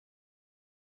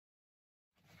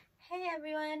Hey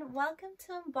everyone, welcome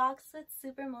to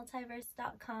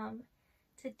UnBoXeD.com.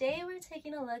 Today we're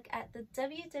taking a look at the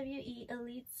WWE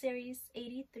Elite Series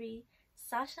 83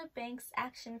 Sasha Banks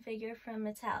action figure from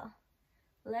Mattel.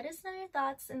 Let us know your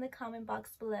thoughts in the comment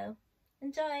box below.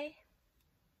 Enjoy!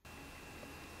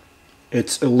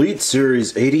 It's Elite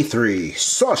Series 83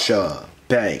 Sasha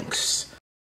Banks,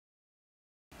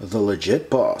 the legit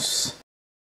boss.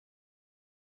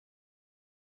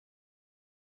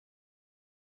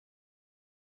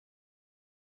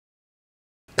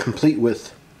 Complete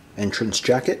with entrance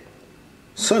jacket,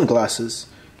 sunglasses,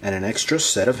 and an extra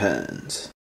set of hands.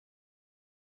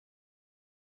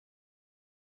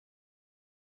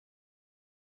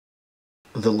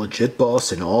 The legit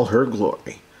boss in all her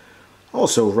glory.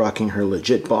 Also rocking her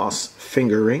legit boss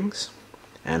finger rings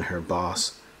and her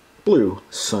boss blue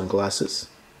sunglasses.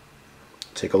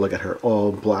 Take a look at her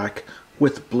all black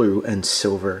with blue and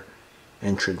silver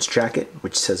entrance jacket,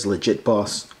 which says legit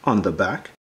boss on the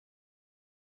back.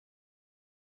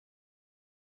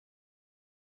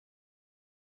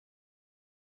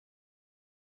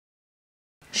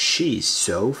 She's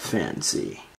so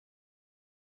fancy.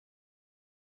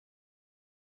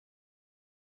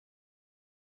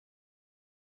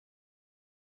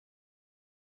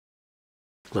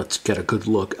 Let's get a good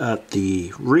look at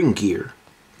the ring gear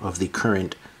of the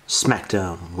current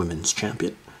SmackDown Women's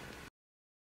Champion.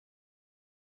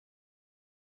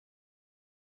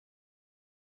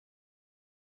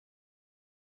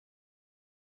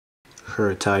 Her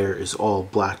attire is all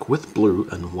black with blue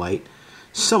and white,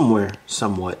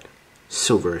 somewhat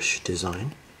silverish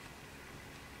design.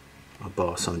 A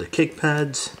boss on the kick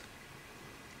pads,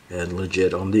 and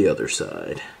legit on the other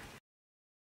side.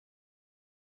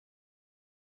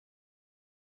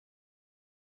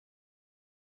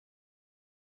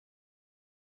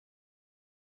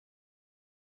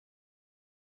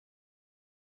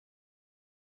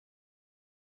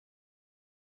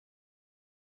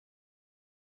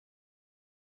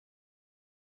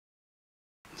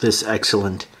 This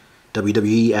excellent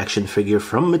WWE action figure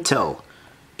from Mattel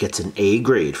gets an A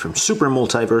grade from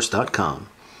SuperMultiverse.com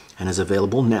and is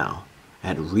available now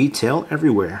at retail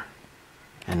everywhere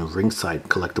and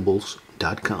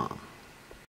ringsidecollectibles.com.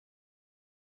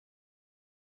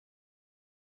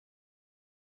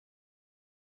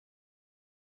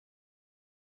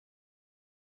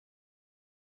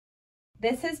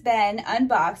 This has been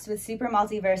Unboxed with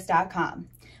SuperMultiverse.com.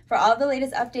 For all the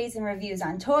latest updates and reviews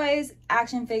on toys,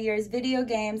 action figures, video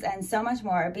games, and so much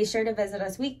more, be sure to visit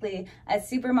us weekly at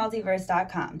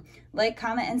SuperMultiverse.com. Like,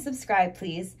 comment, and subscribe,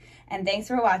 please. And thanks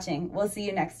for watching. We'll see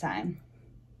you next time.